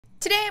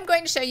Today I'm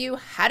going to show you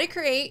how to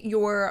create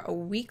your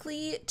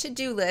weekly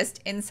to-do list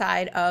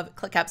inside of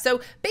ClickUp.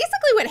 So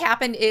basically what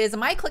happened is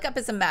my ClickUp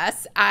is a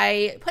mess.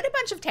 I put a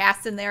bunch of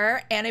tasks in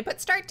there and I put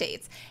start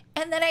dates,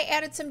 and then I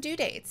added some due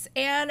dates,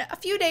 and a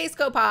few days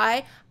go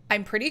by.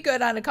 I'm pretty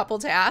good on a couple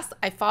tasks.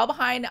 I fall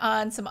behind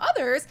on some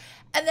others,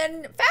 and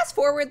then fast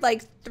forward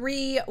like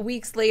 3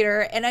 weeks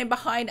later and I'm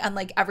behind on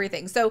like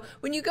everything. So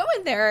when you go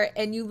in there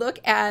and you look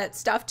at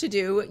stuff to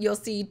do, you'll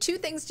see 2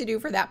 things to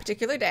do for that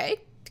particular day,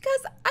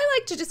 because I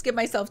like to just give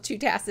myself 2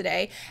 tasks a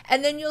day.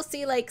 And then you'll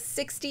see like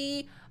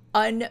 60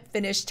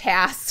 unfinished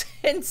tasks.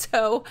 And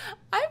so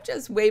I'm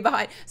just way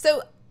behind.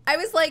 So I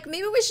was like,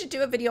 maybe we should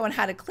do a video on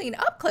how to clean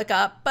up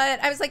ClickUp, but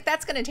I was like,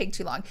 that's going to take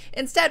too long.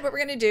 Instead, what we're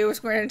going to do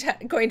is we're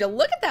going to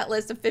look at that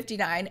list of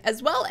 59,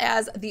 as well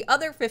as the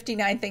other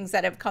 59 things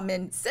that have come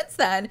in since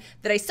then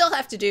that I still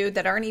have to do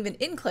that aren't even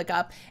in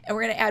ClickUp. And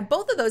we're going to add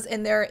both of those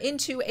in there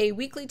into a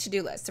weekly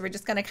to-do list. So we're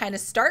just going to kind of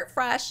start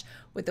fresh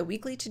with the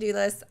weekly to-do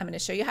list. I'm going to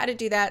show you how to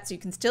do that so you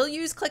can still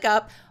use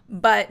ClickUp,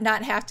 but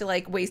not have to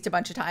like waste a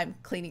bunch of time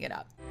cleaning it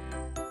up.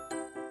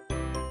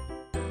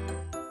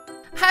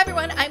 Hi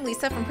everyone, I'm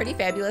Lisa from Pretty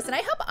Fabulous, and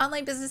I help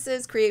online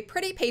businesses create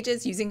pretty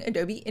pages using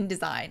Adobe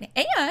InDesign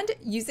and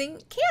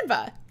using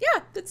Canva.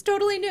 Yeah, that's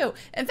totally new.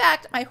 In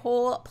fact, my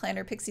whole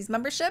Planner Pixies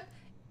membership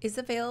is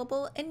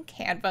available in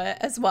Canva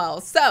as well.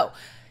 So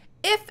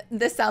if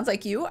this sounds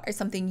like you or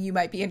something you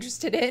might be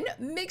interested in,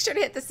 make sure to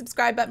hit the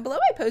subscribe button below.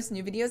 I post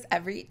new videos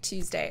every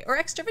Tuesday, or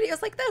extra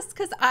videos like this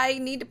because I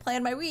need to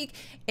plan my week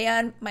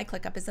and my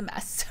ClickUp is a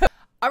mess.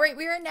 All right,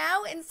 we are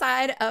now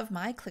inside of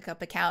my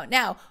ClickUp account.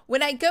 Now,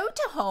 when I go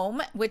to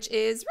home, which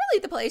is really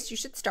the place you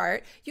should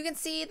start, you can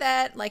see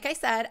that, like I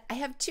said, I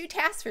have 2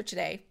 tasks for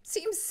today.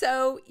 Seems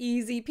so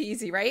easy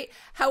peasy, right?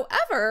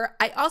 However,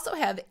 I also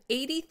have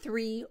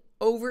 83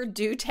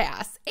 overdue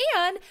tasks.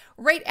 And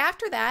right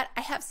after that,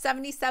 I have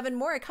 77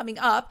 more coming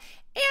up.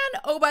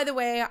 And oh, by the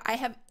way, I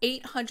have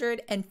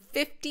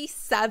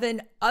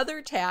 857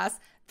 other tasks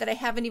that I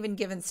haven't even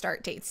given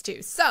start dates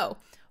to. So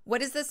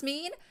what does this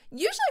mean?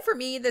 Usually for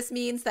me, this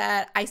means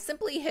that I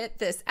simply hit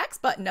this X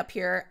button up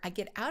here, I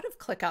get out of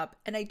ClickUp,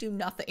 and I do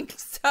nothing.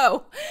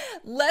 So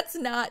let's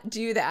not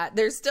do that.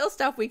 There's still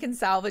stuff we can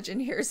salvage in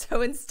here.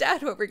 So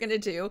instead, what we're going to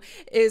do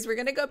is we're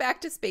going to go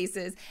back to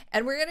spaces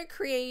and we're going to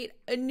create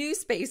a new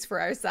space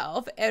for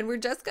ourselves. And we're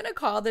just going to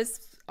call this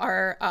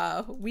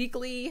our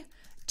weekly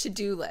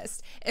to-do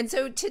list. And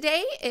so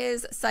today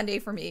is Sunday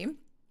for me.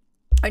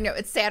 I know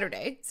it's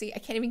Saturday. See, I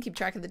can't even keep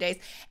track of the days.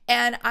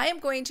 And I am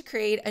going to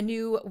create a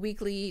new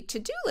weekly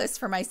to-do list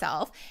for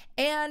myself.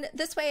 And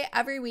this way,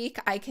 every week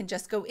I can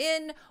just go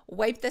in,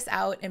 wipe this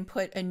out, and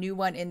put a new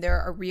one in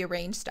there or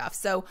rearrange stuff.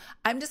 So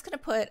I'm just going to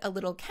put a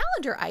little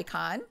calendar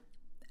icon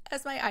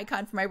as my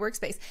icon for my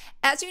workspace.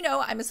 As you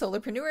know, I'm a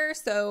solopreneur,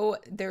 so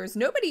there's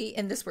nobody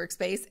in this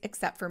workspace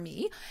except for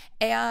me,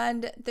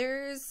 and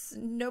there's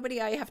nobody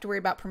I have to worry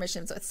about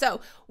permissions with. So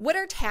what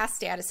are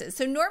task statuses?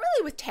 So normally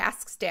with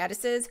task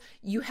statuses,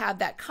 you have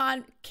that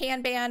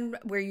Kanban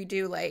where you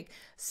do like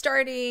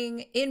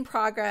starting, in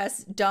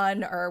progress,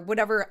 done, or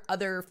whatever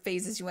other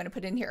phases you want to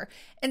put in here.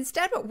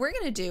 Instead, what we're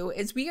going to do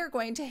is we are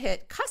going to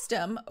hit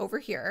custom over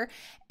here,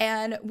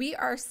 and we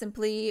are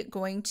simply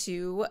going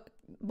to,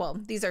 well,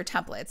 these are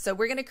templates. So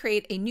we're going to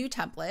create a new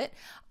template,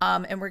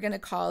 and we're going to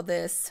call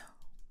this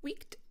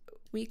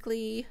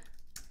weekly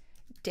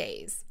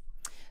days.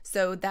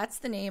 So that's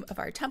the name of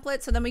our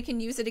template. So then we can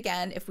use it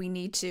again if we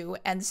need to.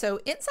 And so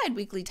inside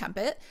weekly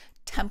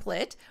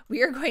template,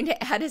 we are going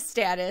to add a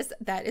status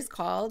that is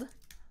called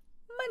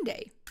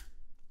Monday.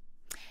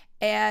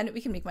 And we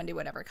can make Monday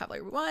whatever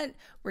color we want.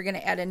 We're going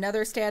to add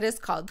another status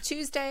called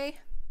Tuesday.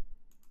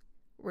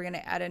 We're going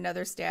to add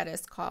another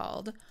status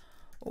called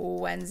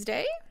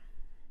Wednesday.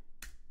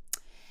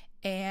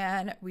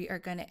 And we are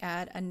going to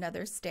add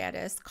another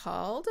status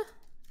called,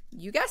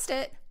 you guessed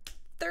it,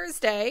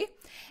 Thursday.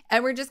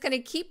 And we're just going to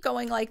keep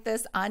going like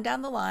this on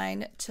down the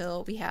line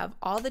till we have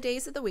all the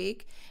days of the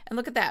week. And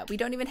look at that. We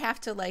don't even have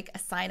to like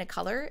assign a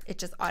color. It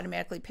just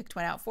automatically picked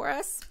one out for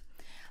us.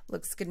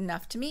 Looks good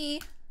enough to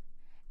me.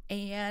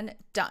 And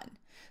done.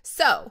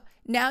 So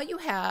now you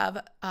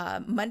have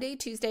Monday,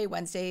 Tuesday,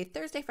 Wednesday,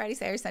 Thursday, Friday,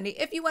 Saturday, Sunday.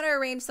 If you want to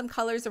arrange some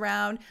colors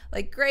around,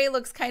 like gray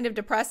looks kind of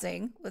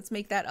depressing. Let's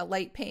make that a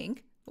light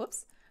pink.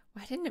 Whoops,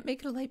 why didn't it make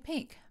it a light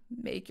pink?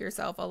 Make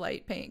yourself a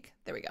light pink.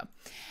 There we go.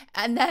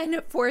 And then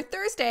for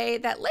Thursday,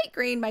 that light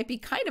green might be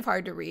kind of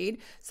hard to read.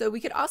 So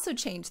we could also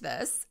change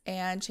this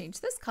and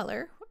change this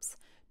color, whoops,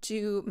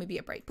 to maybe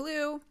a bright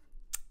blue.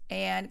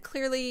 And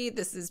clearly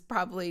this is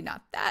probably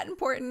not that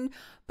important,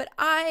 but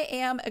I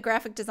am a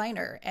graphic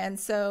designer. And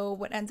so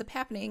what ends up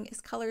happening is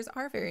colors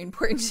are very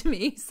important to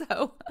me.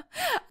 So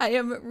I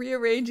am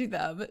rearranging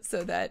them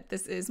so that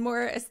this is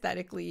more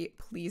aesthetically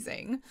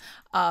pleasing.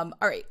 All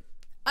right.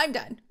 I'm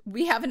done.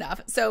 We have enough.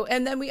 So,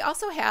 and then we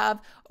also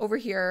have over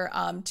here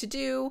to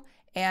do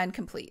and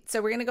complete. So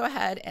we're going to go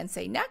ahead and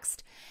say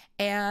next.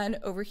 And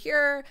over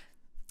here,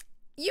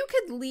 you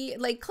could leave,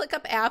 like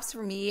ClickUp apps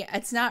for me,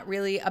 it's not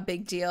really a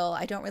big deal.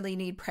 I don't really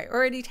need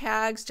priority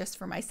tags just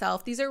for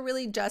myself. These are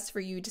really just for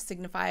you to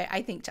signify,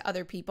 I think, to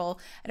other people.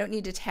 I don't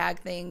need to tag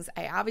things.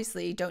 I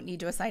obviously don't need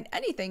to assign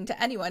anything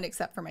to anyone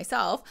except for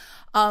myself.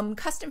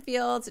 Custom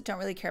fields, don't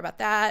really care about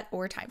that,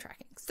 or time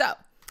tracking. So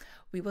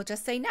we will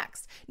just say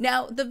next.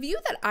 Now, the view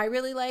that I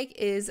really like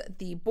is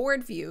the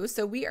board view.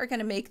 So we are going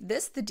to make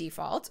this the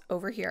default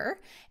over here,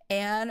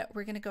 and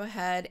we're going to go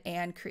ahead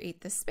and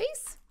create this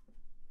space.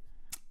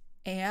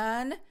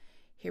 And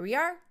here we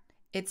are.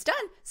 It's done.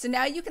 So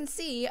now you can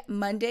see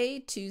Monday,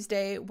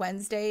 Tuesday,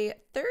 Wednesday,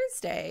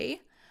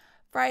 Thursday,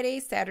 Friday,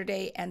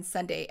 Saturday, and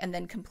Sunday, and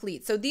then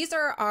complete. So these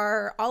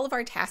are all of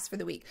our tasks for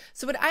the week.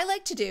 So what I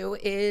like to do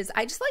is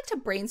I just like to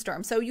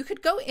brainstorm. So you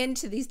could go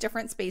into these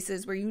different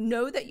spaces where you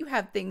know that you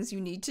have things you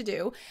need to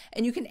do,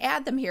 and you can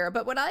add them here.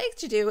 But what I like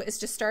to do is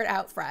just start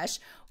out fresh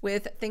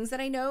with things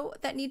that I know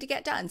that need to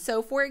get done.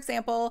 So for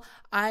example,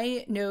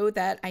 I know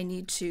that I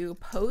need to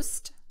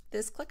post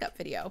this ClickUp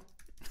video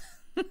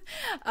to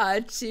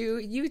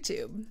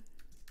YouTube.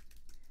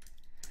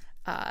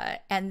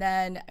 And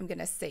then I'm going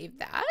to save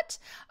that.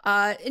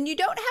 And you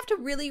don't have to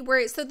really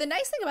worry. So the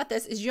nice thing about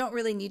this is you don't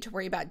really need to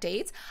worry about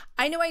dates.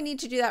 I know I need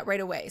to do that right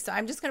away. So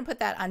I'm just going to put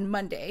that on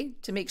Monday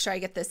to make sure I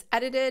get this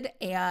edited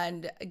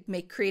and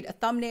create a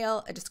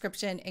thumbnail, a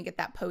description, and get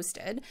that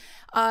posted.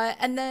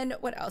 And then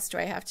what else do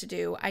I have to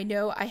do? I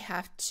know I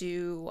have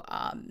to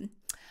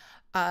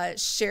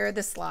share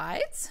the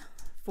slides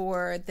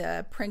for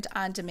the print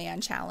on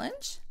demand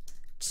challenge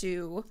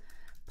to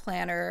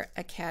Planner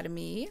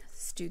Academy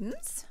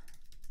students.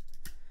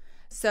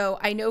 So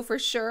I know for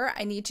sure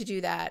I need to do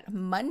that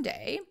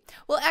Monday.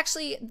 Well,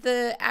 actually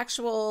the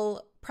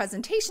actual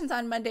presentation's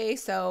on Monday,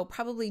 so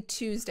probably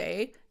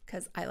Tuesday,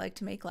 because I like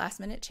to make last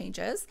minute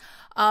changes.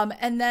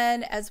 And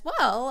then as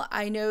well,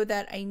 I know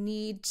that I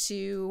need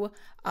to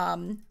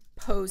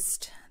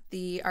post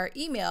our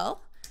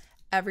email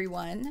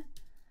everyone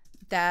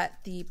that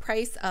the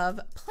price of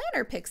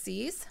planner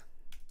pixies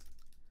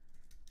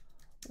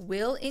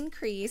will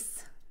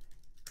increase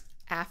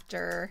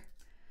after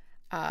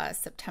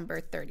September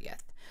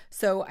 30th.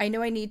 So I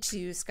know I need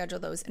to schedule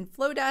those in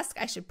Flowdesk.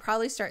 I should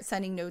probably start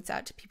sending notes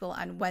out to people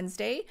on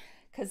Wednesday,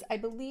 because I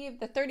believe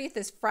the 30th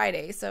is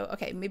Friday. So,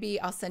 okay, maybe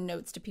I'll send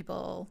notes to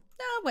people.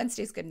 No,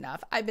 Wednesday's good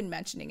enough. I've been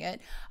mentioning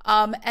it.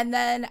 And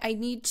then I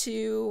need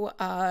to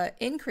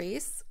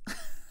increase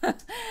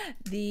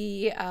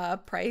the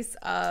price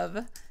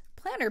of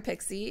planner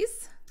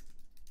pixies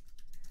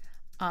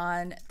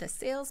on the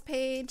sales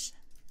page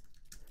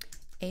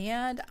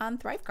and on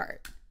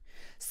ThriveCart.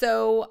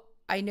 So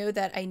I know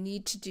that I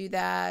need to do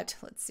that.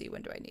 Let's see,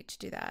 when do I need to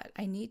do that?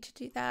 I need to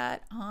do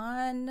that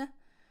on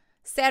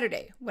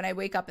Saturday when I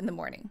wake up in the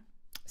morning.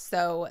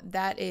 So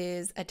that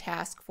is a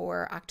task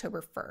for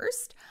October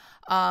 1st.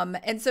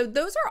 And so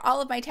those are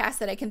all of my tasks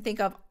that I can think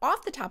of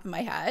off the top of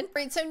my head.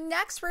 Right, so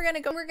next we're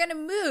gonna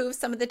move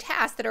some of the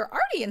tasks that are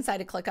already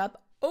inside of ClickUp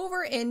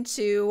over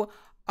into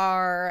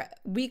our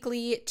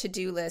weekly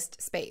to-do list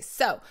space.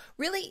 So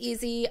really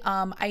easy.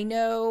 I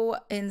know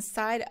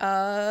inside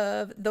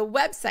of the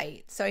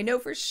website, so I know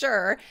for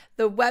sure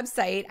the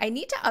website, I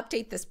need to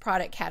update this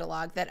product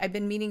catalog that I've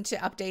been meaning to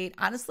update,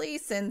 honestly,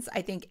 since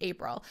I think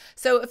April.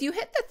 So if you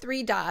hit the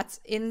 3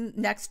 dots in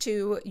next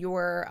to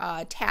your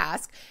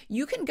task,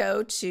 you can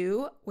go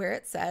to where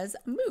it says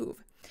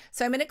move.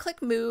 So I'm going to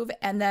click move,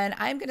 and then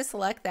I'm going to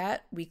select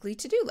that weekly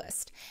to-do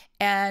list.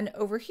 And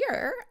over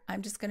here,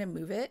 I'm just going to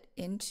move it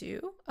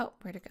into, oh,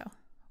 where'd it go?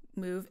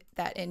 Move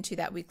that into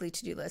that weekly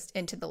to-do list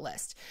into the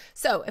list.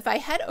 So if I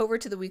head over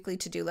to the weekly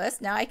to-do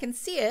list, now I can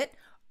see it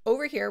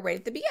over here right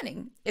at the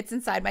beginning. It's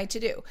inside my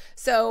to-do.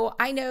 So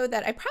I know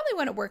that I probably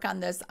want to work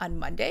on this on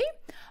Monday.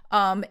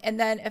 And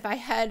then if I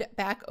head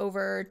back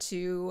over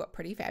to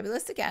Pretty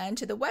Fabulous again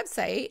to the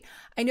website,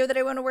 I know that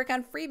I want to work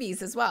on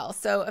freebies as well.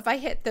 So if I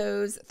hit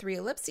those 3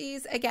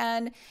 ellipses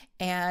again,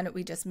 and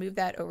we just move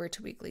that over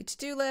to weekly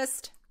to-do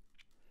list,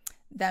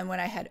 then when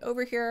I head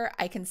over here,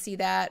 I can see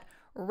that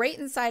right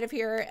inside of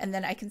here, and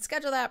then I can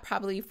schedule that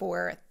probably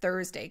for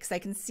Thursday, because I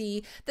can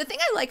see, the thing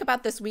I like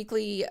about this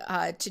weekly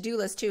to-do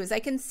list too is I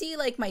can see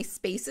like my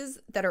spaces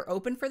that are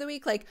open for the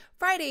week. Like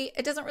Friday,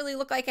 it doesn't really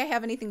look like I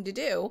have anything to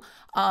do.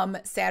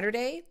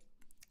 Saturday,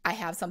 I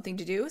have something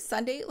to do.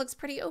 Sunday, it looks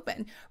pretty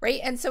open,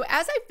 right? And so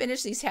as I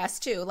finish these tasks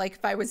too, like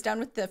if I was done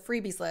with the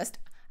freebies list,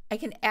 I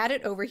can add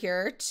it over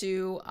here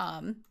to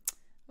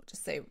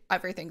just say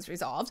everything's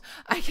resolved.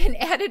 I can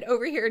add it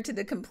over here to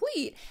the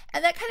complete,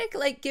 and that kind of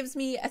like gives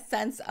me a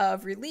sense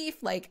of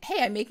relief, like,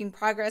 hey, I'm making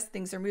progress,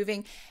 things are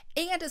moving.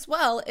 And as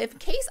well, if in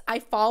case I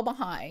fall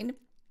behind,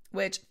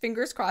 which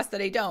fingers crossed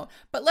that I don't,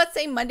 but let's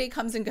say Monday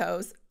comes and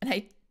goes and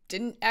I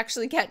didn't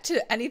actually get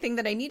to anything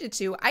that I needed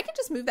to, I can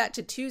just move that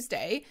to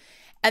Tuesday.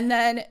 And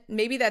then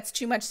maybe that's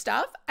too much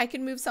stuff. I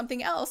can move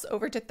something else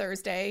over to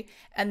Thursday.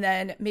 And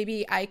then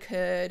maybe I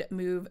could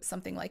move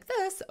something like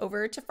this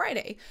over to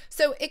Friday.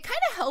 So it kind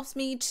of helps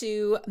me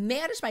to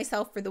manage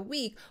myself for the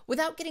week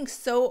without getting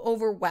so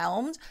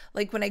overwhelmed.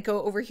 Like when I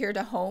go over here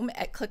to home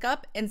at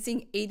ClickUp and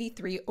seeing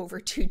 83 over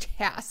 2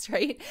 tasks,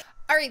 right?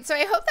 All right, so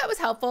I hope that was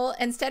helpful.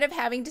 Instead of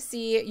having to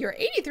see your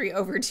 83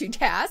 over 2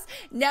 tasks,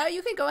 now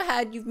you can go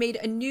ahead, you've made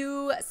a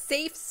new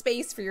safe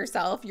space for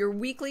yourself, your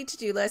weekly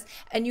to-do list,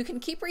 and you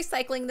can keep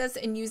recycling this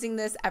and using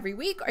this every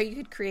week, or you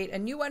could create a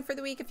new one for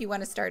the week if you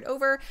want to start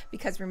over,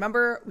 because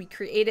remember, we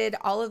created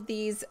all of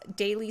these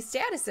daily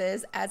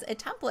statuses as a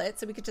template,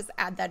 so we could just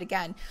add that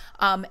again.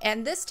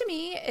 And this to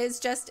me is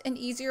just an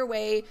easier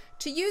way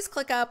to use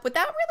ClickUp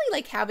without really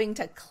like having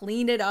to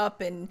clean it up,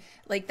 and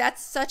like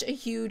that's such a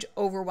huge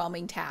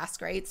overwhelming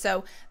task, right?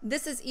 So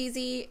this is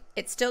easy,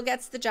 it still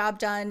gets the job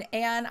done,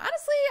 and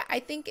honestly, I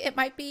think it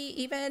might be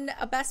even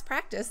a best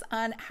practice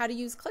on how to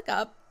use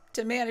ClickUp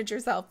to manage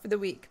yourself for the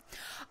week.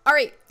 All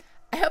right,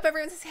 I hope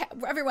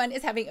everyone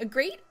is having a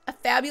great, a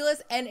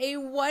fabulous, and a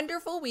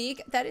wonderful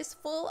week that is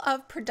full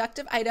of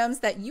productive items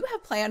that you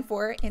have planned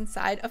for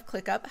inside of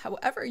ClickUp,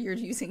 however you're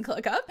using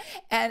ClickUp,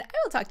 and I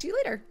will talk to you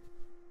later.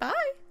 Bye.